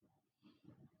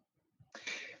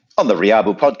On the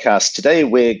Riabu podcast today,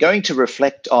 we're going to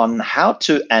reflect on how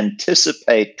to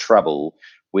anticipate trouble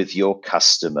with your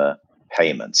customer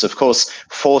payments. Of course,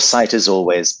 foresight is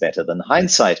always better than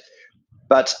hindsight,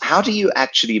 but how do you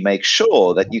actually make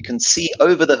sure that you can see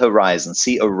over the horizon,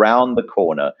 see around the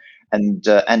corner, and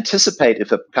anticipate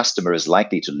if a customer is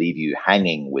likely to leave you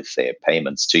hanging with their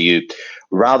payments to you,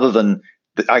 rather than,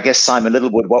 I guess, Simon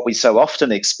Littlewood, what we so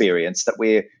often experience that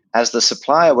we're, as the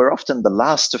supplier, we're often the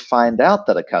last to find out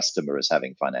that a customer is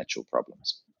having financial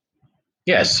problems.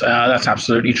 Yes, that's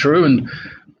absolutely true. And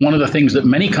one of the things that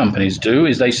many companies do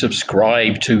is they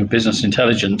subscribe to business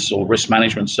intelligence or risk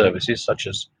management services such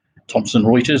as Thomson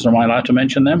Reuters, am I allowed to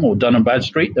mention them, or Dun&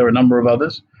 Bradstreet? There are a number of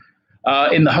others,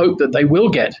 in the hope that they will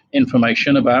get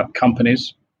information about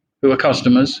companies who are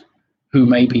customers who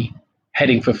may be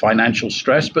heading for financial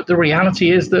stress. But the reality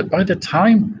is that by the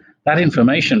time that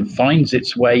information finds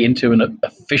its way into an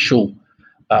official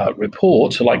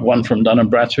report, like one from Dun&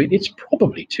 Bradstreet, it's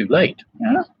probably too late.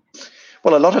 Yeah?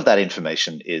 Well, a lot of that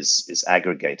information is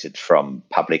aggregated from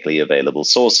publicly available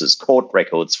sources, court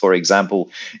records, for example,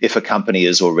 if a company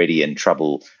is already in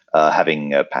trouble,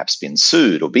 having perhaps been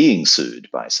sued or being sued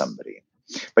by somebody.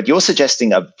 But you're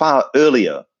suggesting a far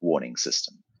earlier warning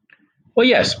system. Well,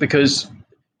 yes, because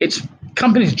it's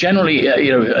companies generally,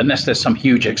 unless there's some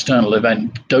huge external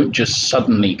event, don't just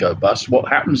suddenly go bust. What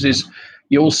happens is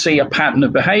you'll see a pattern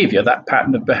of behavior. That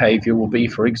pattern of behavior will be,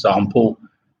 for example,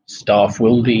 staff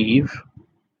will leave.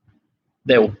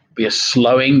 There will be a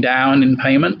slowing down in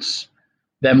payments.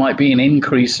 There might be an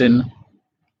increase in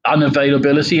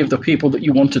unavailability of the people that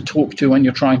you want to talk to when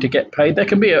you're trying to get paid. There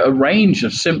can be a range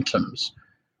of symptoms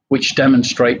which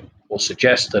demonstrate or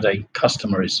suggest that a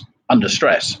customer is under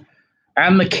stress.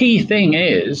 And the key thing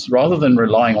is, rather than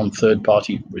relying on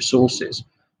third-party resources,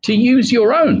 to use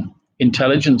your own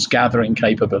intelligence gathering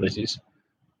capabilities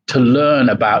to learn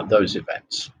about those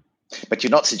events. But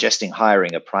you're not suggesting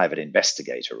hiring a private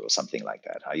investigator or something like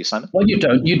that, are you, Simon? Well, you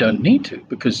don't need to,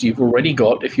 because you've already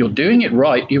got, if you're doing it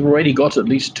right, you've already got at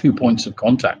least 2 points of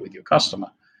contact with your customer.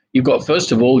 You've got,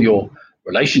 first of all, your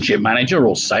relationship manager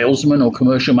or salesman or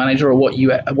commercial manager, or what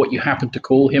you happen to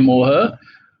call him or her,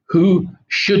 who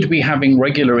should be having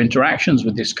regular interactions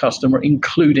with this customer,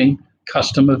 including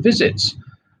customer visits.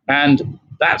 And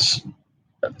that's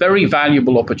a very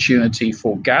valuable opportunity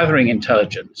for gathering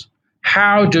intelligence.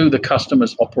 How do the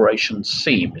customer's operations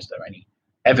seem? Is there any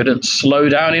evident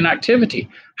slowdown in activity?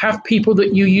 Have people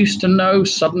that you used to know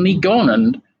suddenly gone?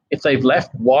 And if they've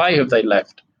left, why have they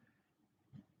left?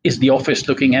 Is the office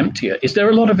looking emptier? Is there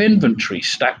a lot of inventory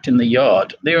stacked in the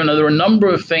yard? There are a number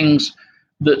of things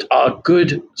that are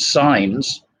good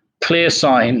signs, clear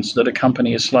signs that a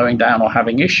company is slowing down or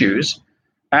having issues.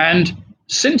 And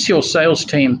since your sales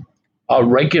team are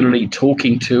regularly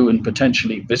talking to and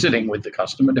potentially visiting with the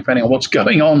customer, depending on what's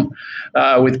going on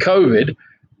with COVID,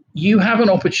 you have an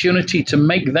opportunity to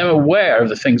make them aware of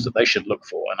the things that they should look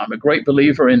for. And I'm a great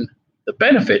believer in the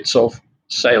benefits of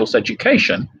sales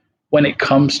education when it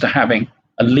comes to having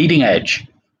a leading edge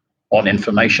on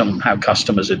information on how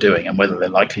customers are doing and whether they're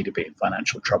likely to be in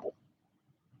financial trouble.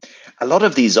 A lot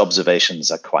of these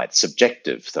observations are quite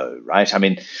subjective, though, right? I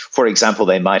mean, for example,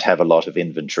 they might have a lot of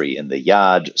inventory in the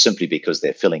yard simply because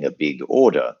they're filling a big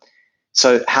order.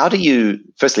 So how do you,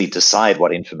 firstly, decide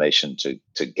what information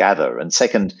to gather? And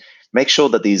second, make sure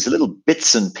that these little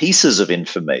bits and pieces of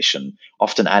information,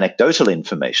 often anecdotal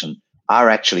information, are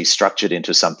actually structured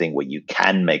into something where you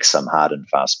can make some hard and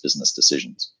fast business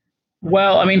decisions?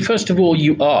 Well, I mean, first of all,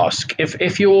 you ask.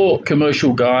 If your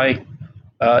commercial guy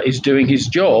is doing his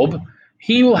job,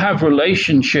 he will have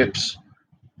relationships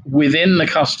within the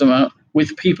customer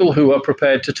with people who are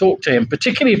prepared to talk to him,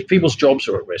 particularly if people's jobs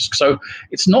are at risk. So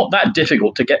it's not that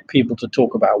difficult to get people to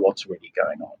talk about what's really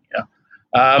going on.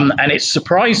 Yeah. And it's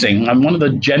surprising. And one of the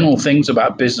general things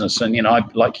about business, and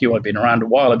like you, I've been around a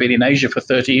while. I've been in Asia for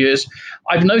 30 years.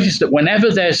 I've noticed that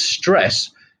whenever there's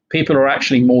stress, people are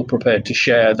actually more prepared to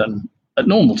share than at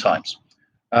normal times.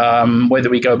 Whether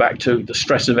we go back to the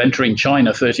stress of entering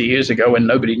China 30 years ago when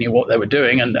nobody knew what they were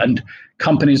doing, and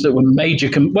companies that were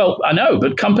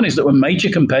companies that were major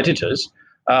competitors,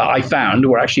 I found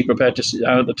were actually prepared to sit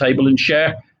down at the table and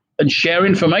share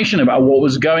information about what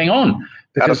was going on.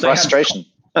 Because out of frustration.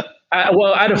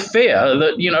 Out of fear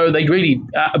that, they really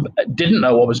didn't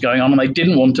know what was going on and they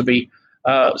didn't want to be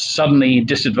suddenly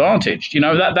disadvantaged.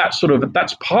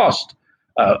 That's past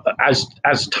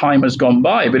as time has gone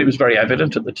by, but it was very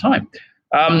evident at the time.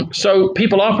 So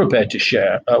people are prepared to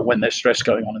share when there's stress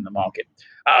going on in the market.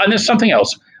 And there's something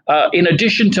else. In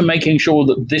addition to making sure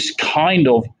that this kind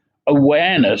of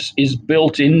awareness is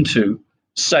built into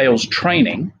sales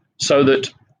training so that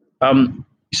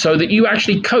so that you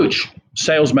actually coach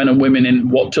salesmen and women in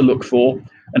what to look for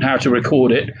and how to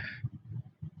record it.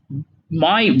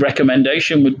 My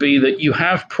recommendation would be that you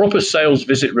have proper sales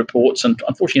visit reports, and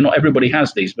unfortunately not everybody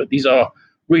has these, but these are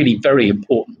really very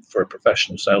important for a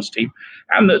professional sales team,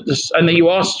 and that you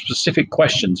ask specific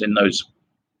questions in those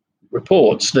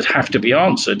reports that have to be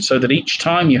answered, so that each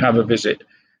time you have a visit,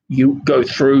 you go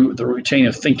through the routine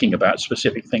of thinking about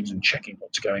specific things and checking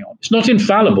what's going on. It's not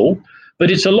infallible, but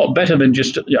it's a lot better than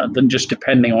just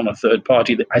depending on a third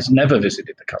party that has never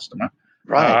visited the customer.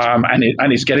 Right.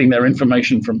 And is getting their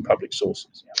information from public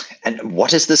sources. Yeah. And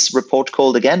what is this report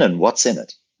called again, and what's in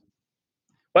it?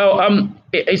 Well,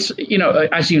 it's,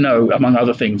 as you know, among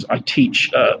other things, I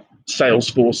teach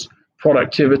Salesforce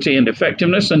productivity and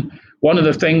effectiveness. And one of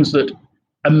the things that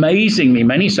amazingly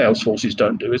many Salesforces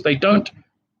don't do is they don't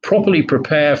properly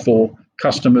prepare for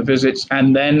customer visits.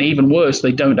 And then even worse,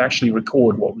 they don't actually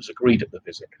record what was agreed at the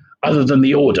visit, other than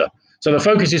the order. So the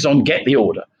focus is on get the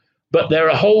order. But there are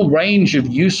a whole range of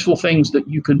useful things that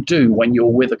you can do when you're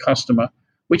with a customer,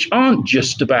 which aren't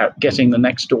just about getting the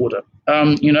next order.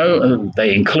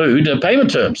 They include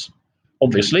payment terms.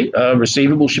 Obviously,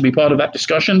 receivables should be part of that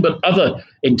discussion, but other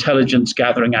intelligence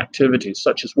gathering activities,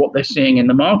 such as what they're seeing in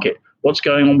the market, what's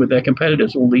going on with their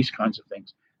competitors, all these kinds of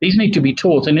things. These need to be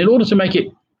taught. And in order to make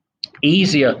it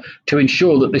easier to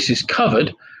ensure that this is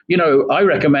covered, I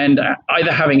recommend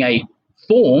either having a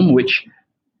form which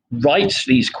writes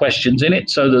these questions in it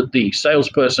so that the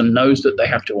salesperson knows that they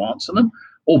have to answer them,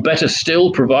 or better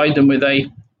still, provide them with a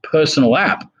personal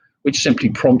app which simply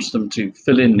prompts them to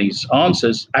fill in these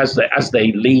answers as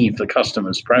they leave the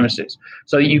customer's premises.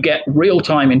 So you get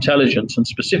real-time intelligence and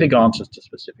specific answers to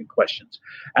specific questions.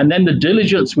 And then the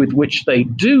diligence with which they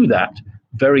do that,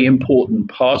 very important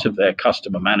part of their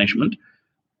customer management,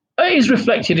 is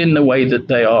reflected in the way that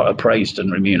they are appraised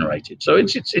and remunerated. So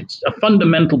it's a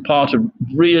fundamental part of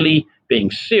really being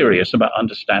serious about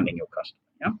understanding your customer.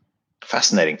 Yeah?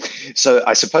 Fascinating. So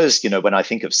I suppose, when I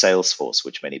think of Salesforce,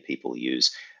 which many people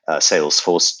use,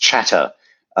 Salesforce Chatter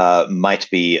might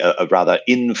be a rather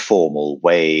informal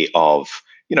way of,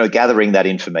 gathering that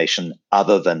information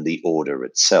other than the order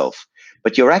itself.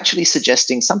 But you're actually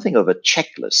suggesting something of a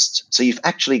checklist. So you've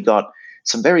actually got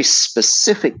some very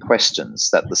specific questions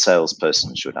that the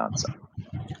salesperson should answer.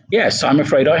 Yes, I'm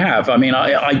afraid I have. I mean,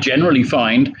 I generally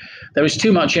find there is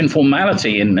too much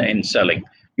informality in selling.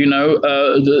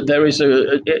 There is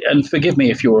and forgive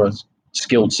me if you're a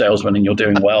skilled salesman and you're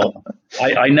doing well.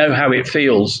 I know how it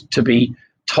feels to be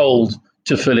told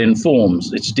to fill in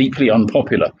forms. It's deeply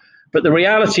unpopular. But the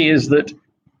reality is that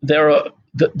there are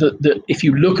if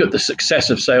you look at the success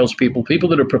of salespeople, people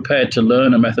that are prepared to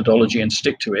learn a methodology and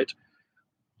stick to it,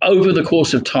 over the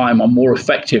course of time are more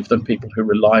effective than people who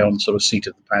rely on sort of seat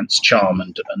of the pants charm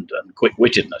and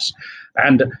quick-wittedness.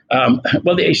 And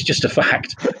it's just a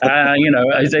fact.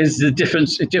 There's the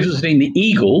difference between the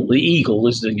eagle. The eagle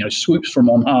is swoops from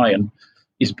on high and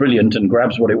is brilliant and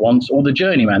grabs what it wants, or the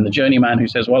journeyman who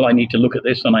says, well, I need to look at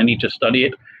this and I need to study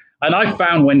it. And I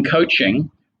found when coaching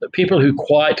that people who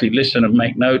quietly listen and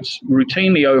make notes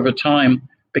routinely over time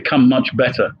become much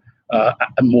better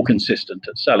and more consistent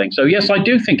at selling. So yes, I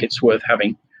do think it's worth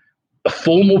having a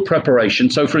formal preparation.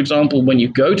 So for example, when you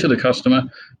go to the customer,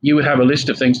 you would have a list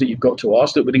of things that you've got to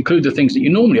ask that would include the things that you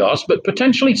normally ask, but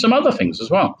potentially some other things as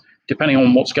well, depending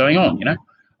on what's going on,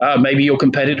 Maybe your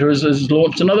competitor has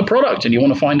launched another product and you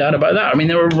want to find out about that. I mean,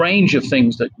 there are a range of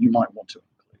things that you might want to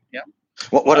include. Yeah.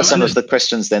 What are some of the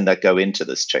questions then that go into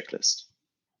this checklist?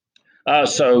 How are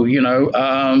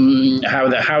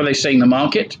they seeing the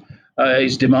market?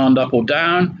 Is demand up or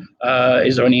down?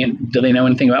 Do they know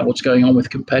anything about what's going on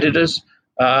with competitors?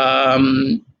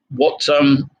 What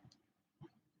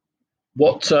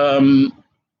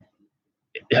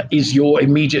is your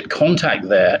immediate contact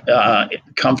there?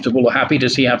 Comfortable or happy?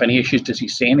 Does he have any issues? Does he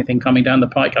see anything coming down the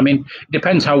pike? I mean, it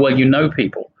depends how well you know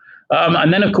people.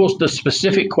 And then, of course, the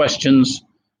specific questions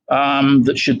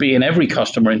that should be in every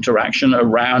customer interaction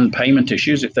around payment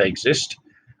issues, if they exist,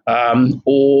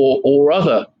 or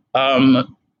other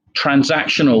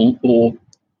transactional or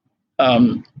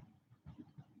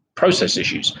process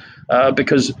issues,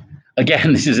 because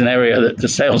again, this is an area that the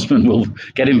salesman will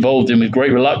get involved in with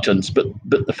great reluctance, but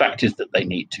the fact is that they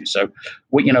need to. So,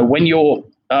 when you're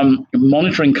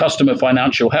monitoring customer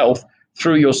financial health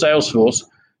through your Salesforce,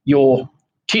 you're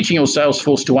teaching your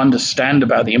Salesforce to understand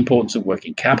about the importance of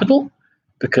working capital,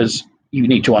 because you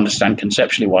need to understand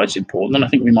conceptually why it's important. And I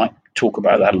think we might talk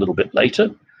about that a little bit later.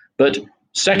 But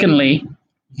secondly,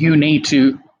 you need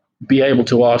to be able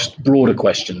to ask broader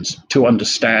questions to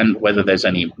understand whether there's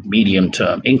any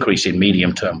increase in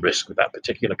medium-term risk with that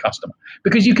particular customer.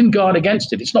 Because you can guard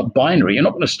against it. It's not binary. You're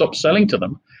not going to stop selling to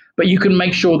them, but you can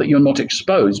make sure that you're not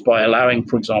exposed by allowing,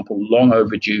 for example, long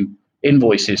overdue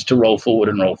invoices to roll forward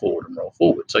and roll forward and roll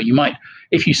forward. So you might,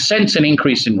 if you sense an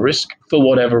increase in risk for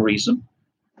whatever reason,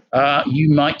 you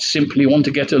might simply want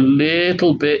to get a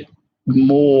little bit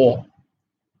more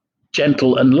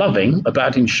gentle and loving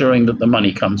about ensuring that the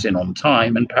money comes in on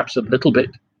time, and perhaps a little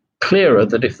bit clearer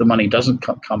that if the money doesn't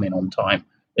come in on time,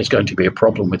 there's going to be a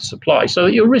problem with supply, so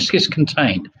that your risk is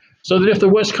contained, so that if the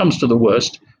worst comes to the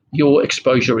worst, your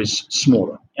exposure is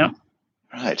smaller. Yeah.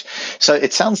 Right. So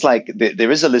it sounds like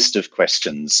there is a list of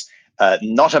questions,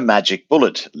 not a magic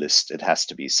bullet list, it has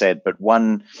to be said, but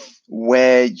one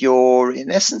where you're, in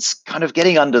essence, kind of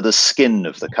getting under the skin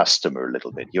of the customer a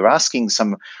little bit. You're asking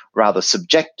some rather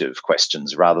subjective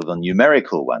questions rather than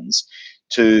numerical ones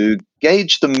to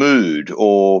gauge the mood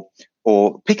or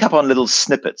pick up on little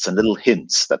snippets and little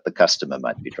hints that the customer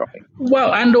might be dropping.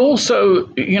 Well, and also,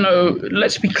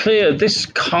 let's be clear, this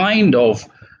kind of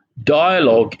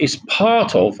dialogue is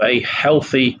part of a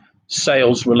healthy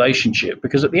sales relationship,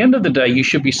 because at the end of the day, you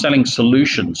should be selling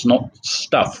solutions, not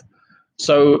stuff.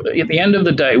 So at the end of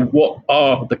the day, what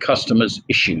are the customer's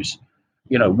issues?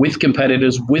 With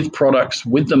competitors, with products,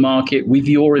 with the market, with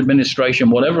your administration,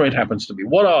 whatever it happens to be.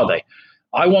 What are they?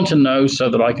 I want to know so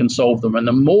that I can solve them. And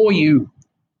the more you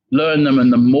learn them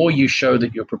and the more you show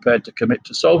that you're prepared to commit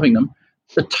to solving them,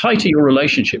 the tighter your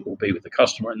relationship will be with the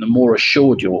customer and the more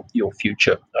assured your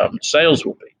future sales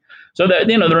will be. So there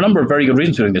are a number of very good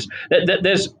reasons for doing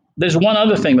this. There's one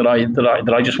other thing that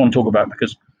I just want to talk about,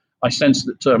 because I sense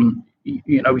that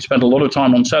we spend a lot of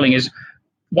time on selling. Is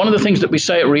one of the things that we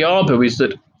say at Rhiabo is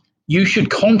that you should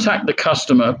contact the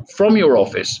customer from your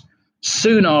office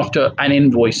soon after an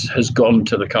invoice has gone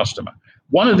to the customer.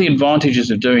 One of the advantages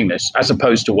of doing this, as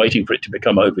opposed to waiting for it to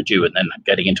become overdue and then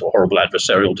getting into a horrible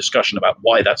adversarial discussion about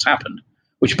why that's happened,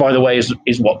 which, by the way, is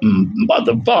what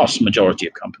the vast majority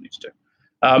of companies do,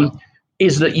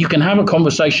 is that you can have a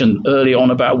conversation early on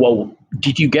about, well,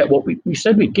 did you get what we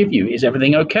said we'd give you? Is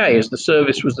everything okay? Was the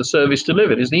service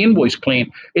delivered? Is the invoice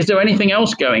clean? Is there anything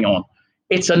else going on?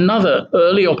 It's another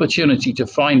early opportunity to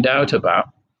find out about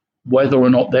whether or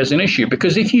not there's an issue.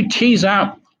 Because if you tease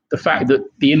out the fact that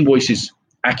the invoice is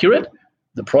accurate,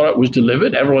 the product was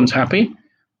delivered, everyone's happy,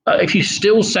 if you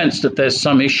still sense that there's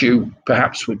some issue,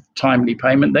 perhaps with timely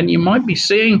payment, then you might be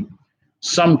seeing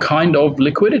some kind of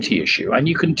liquidity issue, and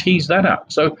you can tease that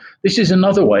out. So this is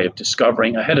another way of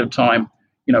discovering ahead of time,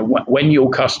 when your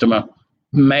customer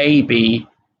may be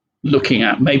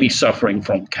suffering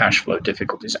from cash flow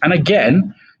difficulties. And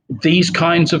again, these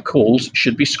kinds of calls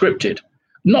should be scripted,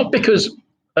 not because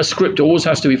a script always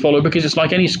has to be followed, because it's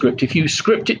like any script. If you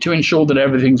script it to ensure that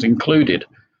everything's included,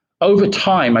 over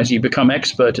time, as you become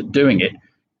expert at doing it,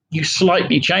 you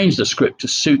slightly change the script to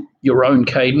suit your own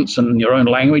cadence and your own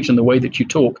language and the way that you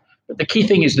talk. But the key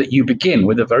thing is that you begin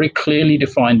with a very clearly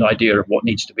defined idea of what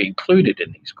needs to be included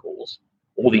in these calls,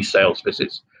 all these sales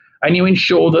visits, and you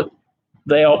ensure that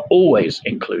they are always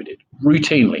included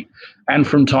routinely. And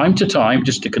from time to time,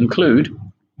 just to conclude,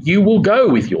 you will go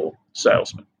with your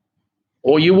salesman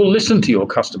or you will listen to your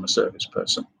customer service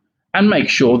person and make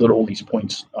sure that all these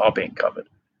points are being covered.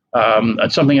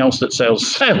 And something else that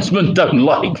salesmen don't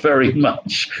like very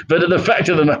much. But the fact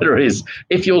of the matter is,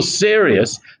 if you're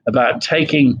serious about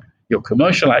taking your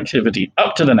commercial activity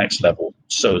up to the next level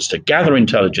so as to gather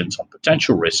intelligence on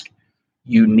potential risk,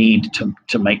 you need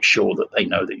to make sure that they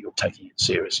know that you're taking it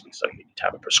seriously. So you need to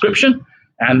have a prescription,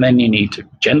 and then you need to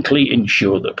gently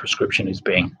ensure that prescription is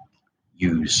being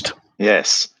used.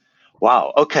 Yes.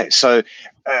 Wow. Okay. So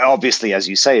obviously, as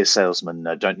you say, salesmen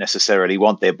don't necessarily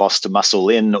want their boss to muscle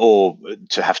in or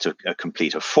to have to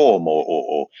complete a form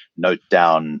or note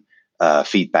down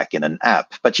feedback in an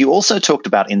app. But you also talked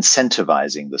about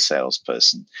incentivizing the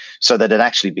salesperson so that it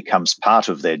actually becomes part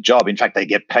of their job. In fact, they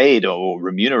get paid or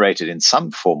remunerated in some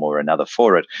form or another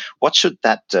for it. What should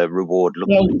that reward look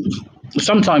like?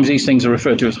 Sometimes these things are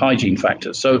referred to as hygiene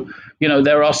factors. So,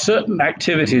 there are certain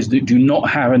activities that do not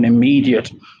have an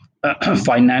immediate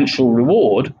financial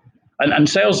reward, and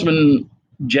salesmen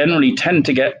generally tend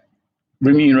to get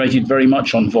remunerated very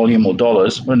much on volume or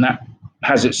dollars, when that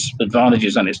has its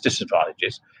advantages and its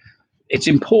disadvantages. It's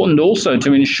important also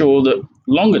to ensure that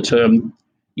longer term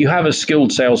you have a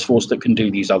skilled sales force that can do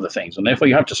these other things, and therefore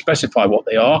you have to specify what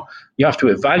they are. You have to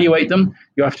evaluate them.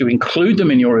 You have to include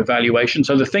them in your evaluation.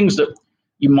 So the things that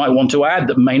you might want to add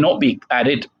that may not be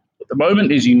added at the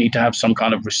moment is you need to have some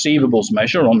kind of receivables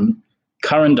measure on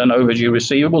current and overdue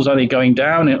receivables. Are they going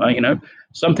down?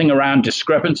 something around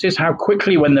discrepancies. How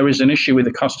quickly, when there is an issue with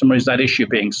the customer, is that issue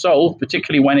being solved,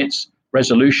 particularly when its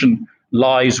resolution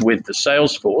lies with the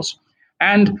sales force?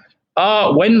 And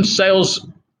when sales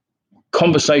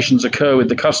conversations occur with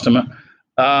the customer,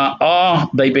 are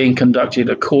they being conducted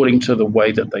according to the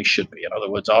way that they should be? In other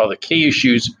words, are the key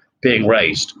issues being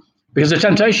raised? Because the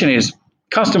temptation is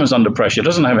customers under pressure,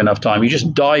 doesn't have enough time. You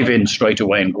just dive in straight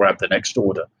away and grab the next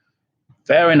order.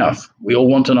 Fair enough. We all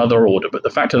want another order. But the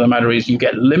fact of the matter is you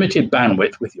get limited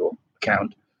bandwidth with your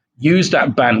account. Use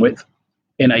that bandwidth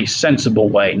in a sensible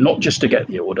way, not just to get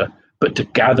the order, but to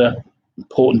gather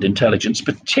important intelligence,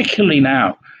 particularly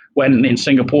now when in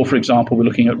Singapore, for example, we're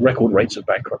looking at record rates of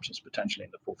bankruptcies potentially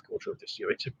in the fourth quarter of this year.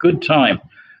 It's a good time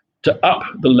to up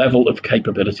the level of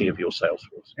capability of your sales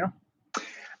force. Yeah.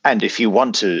 And if you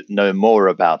want to know more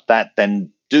about that,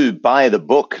 then do buy the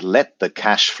book, Let the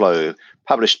Cash Flow,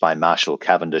 published by Marshall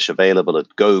Cavendish, available at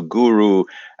GoGuru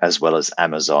as well as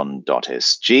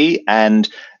Amazon.sg. And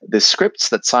the scripts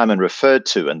that Simon referred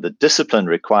to and the discipline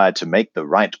required to make the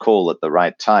right call at the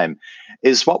right time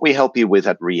is what we help you with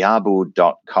at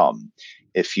Riabu.com.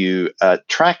 If you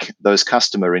track those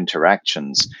customer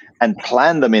interactions and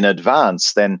plan them in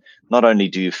advance, then not only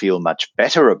do you feel much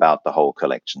better about the whole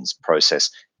collections process,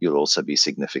 you'll also be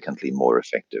significantly more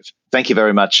effective. Thank you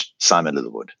very much, Simon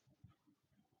Littlewood.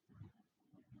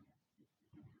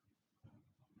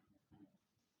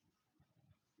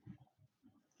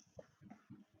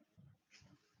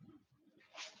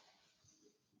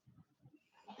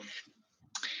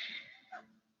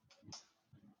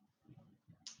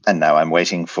 And now I'm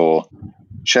waiting for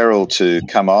Cheryl to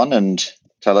come on and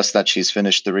tell us that she's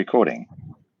finished the recording.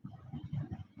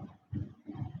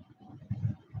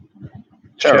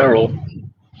 Cheryl.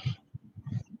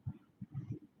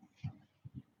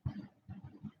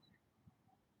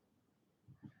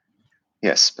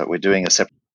 Yes, but we're doing a separate